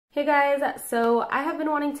Hey guys, so I have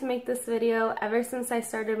been wanting to make this video ever since I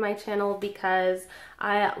started my channel because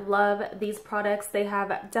I love these products. They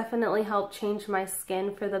have definitely helped change my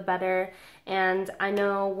skin for the better, and I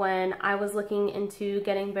know when I was looking into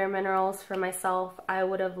getting Bare Minerals for myself, I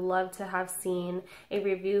would have loved to have seen a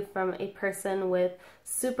review from a person with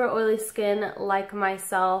super oily skin like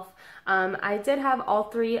myself. I did have all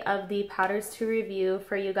three of the powders to review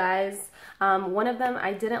for you guys. One of them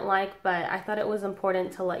I didn't like, but I thought it was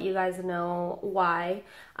important to let you guys know why.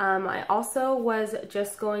 I also was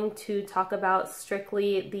just going to talk about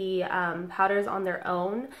strictly the powders on their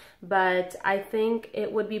own, but I think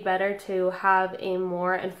it would be better to have a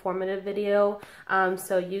more informative video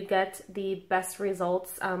so you get the best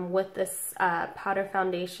results with this powder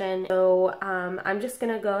foundation. So I'm just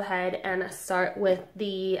gonna go ahead and start with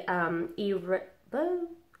the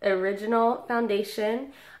original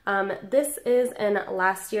foundation. This is in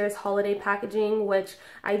last year's holiday packaging, which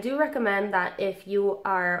I do recommend that if you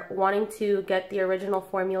are wanting to get the original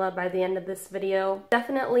formula by the end of this video,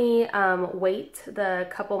 definitely wait the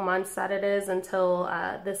couple months that it is until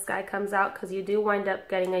this guy comes out, because you do wind up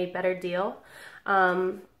getting a better deal.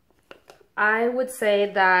 I would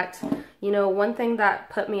say that, you know, one thing that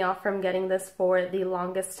put me off from getting this for the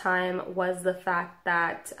longest time was the fact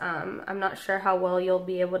that I'm not sure how well you'll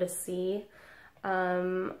be able to see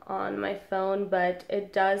on my phone, but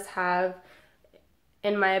it does have,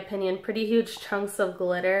 in my opinion, pretty huge chunks of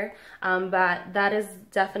glitter, but that is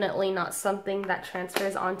definitely not something that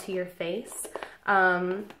transfers onto your face.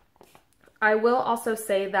 I will also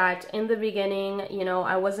say that in the beginning, you know,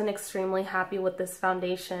 I wasn't extremely happy with this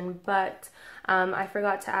foundation, but I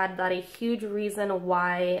forgot to add that a huge reason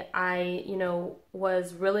why I, you know,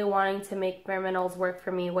 was really wanting to make Bare Minerals work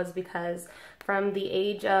for me was because from the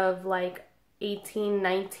age of like 18,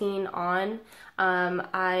 19 on,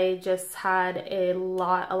 I just had a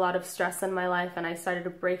lot of stress in my life, and I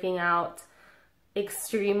started breaking out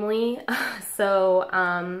extremely.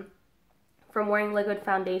 So, from wearing liquid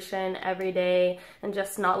foundation every day and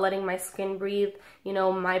just not letting my skin breathe, you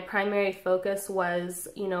know, my primary focus was,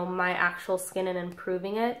 you know, my actual skin and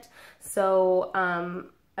improving it. So,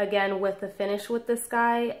 again, with the finish with this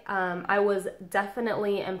guy, I was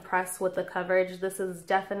definitely impressed with the coverage. This is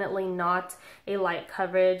definitely not a light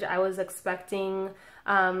coverage. I was expecting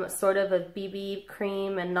sort of a BB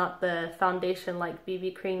cream, and not the foundation like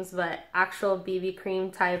BB creams, but actual BB cream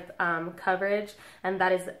type coverage, and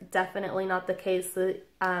that is definitely not the case.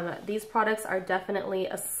 These products are definitely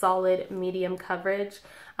a solid medium coverage,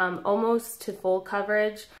 almost to full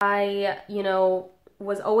coverage. I, you know,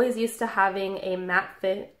 was always used to having a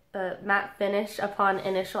matte finish upon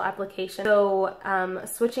initial application. So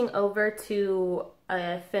switching over to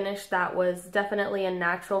a finish that was definitely a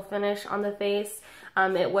natural finish on the face,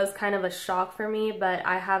 it was kind of a shock for me, but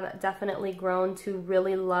I have definitely grown to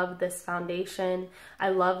really love this foundation. I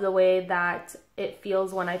love the way that it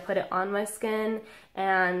feels when I put it on my skin,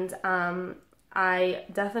 and I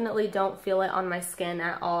definitely don't feel it on my skin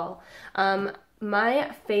at all. My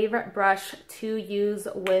favorite brush to use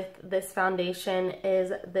with this foundation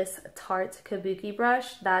is this Tarte Kabuki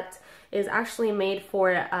brush that is actually made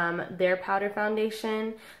for their powder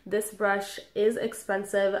foundation. This brush is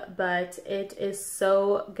expensive, but it is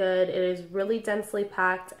so good. It is really densely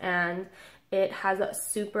packed, and it has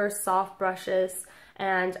super soft brushes.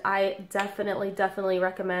 And I definitely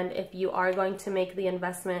recommend, if you are going to make the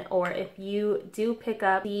investment, or if you do pick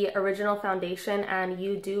up the original foundation and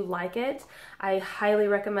you do like it, I highly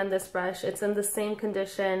recommend this brush. It's in the same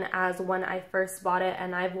condition as when I first bought it,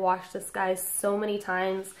 and I've washed this guy so many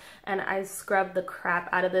times, and I scrubbed the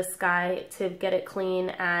crap out of this guy to get it clean,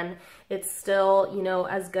 and it's still, you know,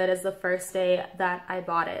 as good as the first day that I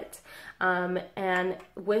bought it. And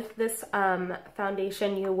with this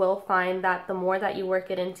foundation, you will find that the more that you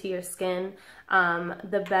work it into your skin,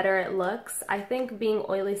 the better it looks. I think being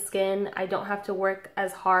oily skin, I don't have to work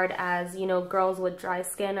as hard as, you know, girls with dry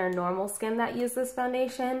skin or normal skin that use this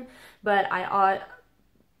foundation, but I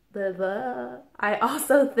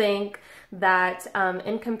also think that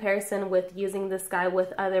in comparison with using this guy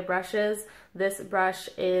with other brushes, this brush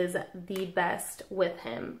is the best with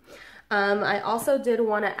him. I also did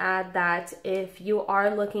want to add that if you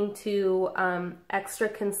are looking to extra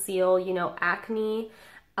conceal, you know, acne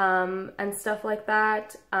and stuff like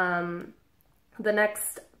that, the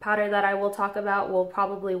next powder that I will talk about will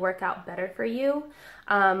probably work out better for you.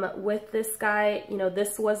 With this guy, you know,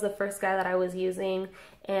 this was the first guy that I was using,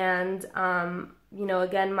 and you know,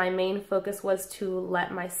 again, my main focus was to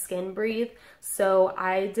let my skin breathe. So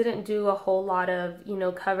I didn't do a whole lot of, you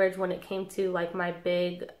know, coverage when it came to like my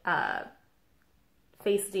big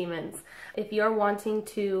face demons. If you're wanting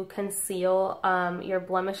to conceal your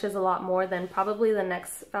blemishes a lot more, then probably the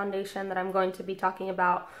next foundation that I'm going to be talking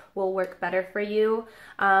about will work better for you.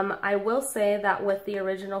 I will say that with the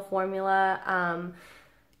original formula,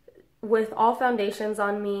 with all foundations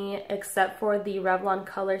on me except for the Revlon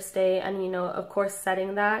Color Stay and, you know, of course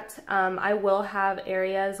setting that, I will have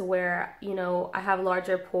areas where, you know, I have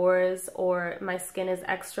larger pores or my skin is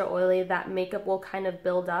extra oily that makeup will kind of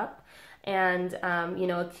build up and, you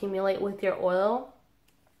know, accumulate with your oil.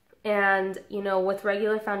 And, you know, with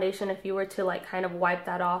regular foundation, if you were to like kind of wipe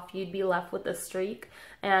that off, you'd be left with a streak.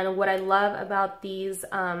 And what I love about these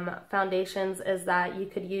foundations is that you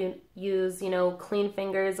could use, you know, clean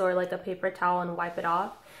fingers or like a paper towel and wipe it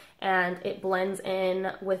off, and it blends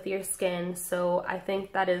in with your skin. So I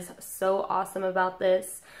think that is so awesome about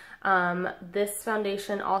this. This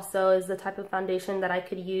foundation also is the type of foundation that I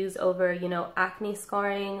could use over, you know, acne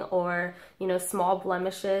scarring or, you know, small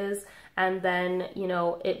blemishes. And then, you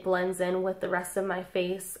know, it blends in with the rest of my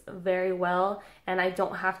face very well, and I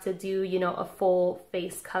don't have to do, you know, a full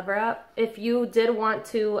face cover up. If you did want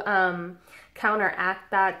to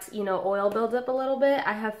counteract that, you know, oil buildup a little bit,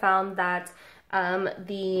 I have found that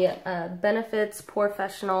the Benefits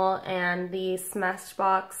Professional and the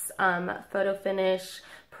Smashbox Photo Finish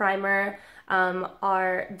Primer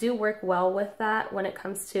do work well with that when it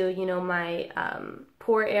comes to, you know, my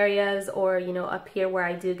pore areas or, you know, up here where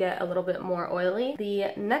I do get a little bit more oily.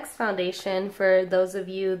 The next foundation, for those of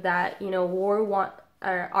you that, you know,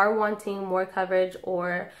 are wanting more coverage,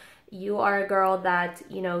 or you are a girl that,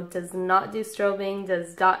 you know, does not do strobing,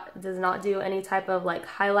 does not do any type of like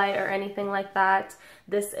highlight or anything like that,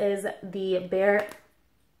 this is the Bare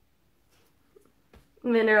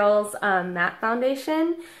Minerals matte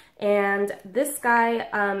foundation. And this guy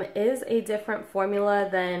is a different formula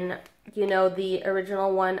than, you know, the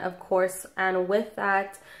original one, of course, and with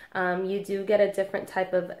that you do get a different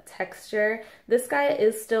type of texture. This guy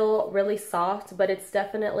is still really soft, but it's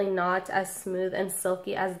definitely not as smooth and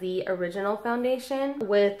silky as the original foundation.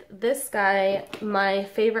 With this guy, my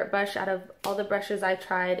favorite brush out of all the brushes I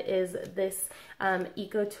tried is this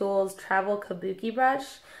EcoTools Travel Kabuki brush.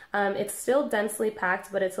 It's still densely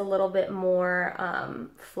packed, but it's a little bit more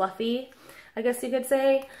fluffy, I guess you could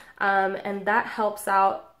say, and that helps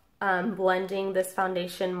out blending this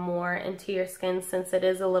foundation more into your skin, since it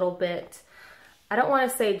is a little bit, I don't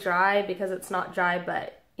want to say dry because it's not dry,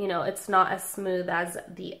 but, you know, it's not as smooth as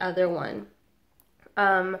the other one.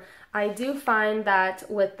 I do find that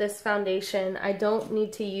with this foundation, I don't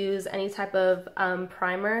need to use any type of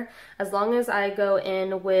primer, as long as I go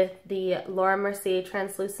in with the Laura Mercier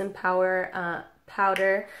Translucent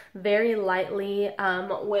powder very lightly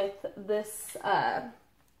with this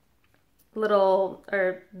little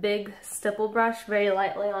or big stipple brush very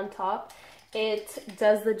lightly on top. It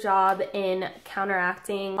does the job in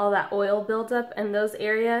counteracting all that oil buildup in those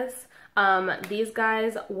areas. These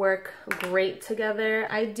guys work great together.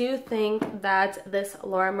 I do think that this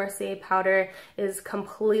Laura Mercier powder is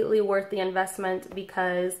completely worth the investment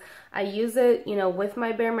because I use it, you know, with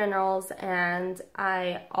my Bare Minerals, and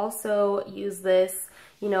I also use this,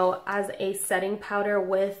 you know, as a setting powder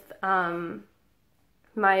with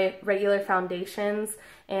my regular foundations.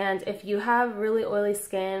 And if you have really oily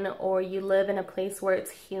skin or you live in a place where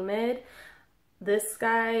it's humid, this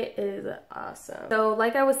guy is awesome. So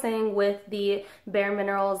like I was saying with the Bare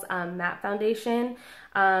Minerals matte foundation,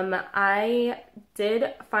 I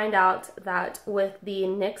did find out that with the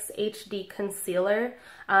NYX HD concealer,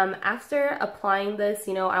 after applying this,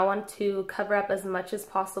 you know, I want to cover up as much as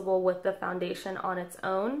possible with the foundation on its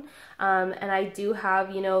own. And I do have,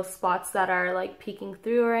 you know, spots that are like peeking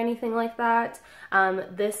through or anything like that.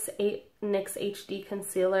 This NYX HD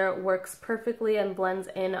concealer works perfectly and blends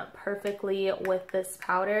in perfectly with this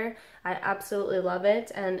powder. I absolutely love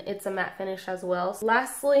it, and it's a matte finish as well.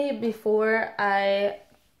 Lastly, before I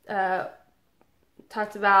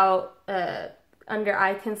talked about under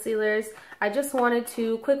eye concealers, I just wanted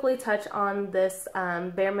to quickly touch on this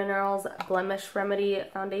Bare Minerals Blemish Remedy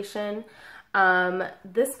foundation.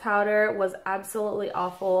 This powder was absolutely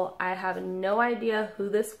awful. I have no idea who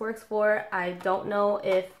this works for. I don't know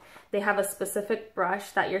if they have a specific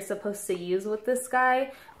brush that you're supposed to use with this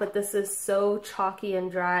guy, but this is so chalky and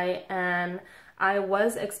dry, and I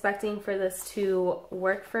was expecting for this to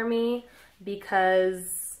work for me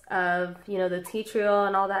because of, you know, the tea tree oil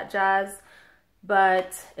and all that jazz,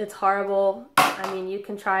 but it's horrible. I mean, you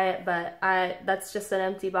can try it, but that's just an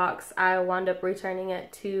empty box. I wound up returning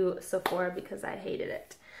it to Sephora because I hated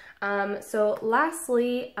it. So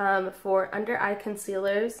lastly, for under eye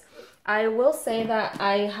concealers, I will say that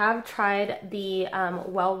I have tried the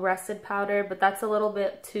Well Rested powder, but that's a little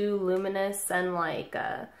bit too luminous and like,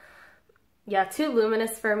 yeah, too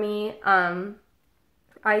luminous for me.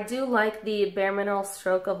 I do like the Bare Mineral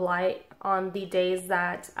Stroke of Light on the days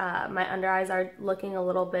that my under eyes are looking a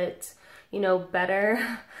little bit, you know, better.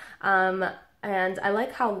 And I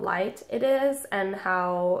like how light it is and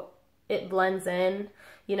how it blends in,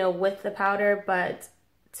 you know, with the powder. But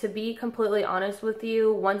to be completely honest with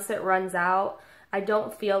you, once it runs out, I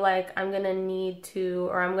don't feel like I'm gonna need to,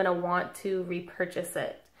 or I'm gonna want to repurchase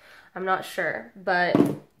it. I'm not sure, but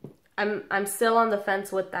I'm still on the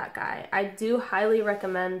fence with that guy. I do highly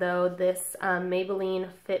recommend though this Maybelline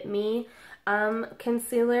Fit Me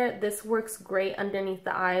concealer. This works great underneath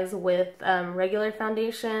the eyes with regular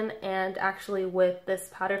foundation, and actually with this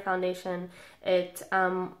powder foundation it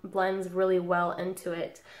blends really well into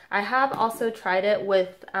it. I have also tried it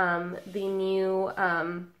with the new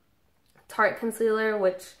Tarte concealer,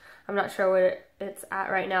 which I'm not sure where it's at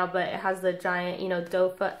right now, but it has the giant, you know, doe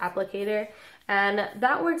foot applicator, and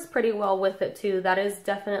that works pretty well with it too. That is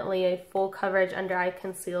definitely a full coverage under eye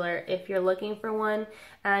concealer if you're looking for one,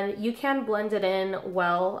 and you can blend it in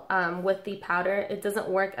well with the powder. It doesn't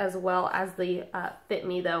work as well as the Fit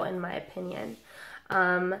Me though, in my opinion.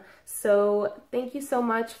 So thank you so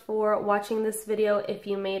much for watching this video. If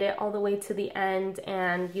you made it all the way to the end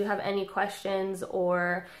and you have any questions,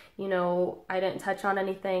 or, you know, I didn't touch on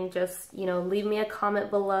anything, just, you know, leave me a comment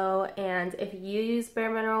below. And if you use Bare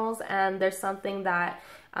Minerals and there's something that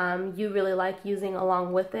you really like using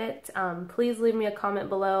along with it, please leave me a comment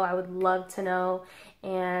below. I would love to know,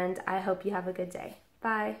 and I hope you have a good day.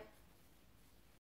 Bye.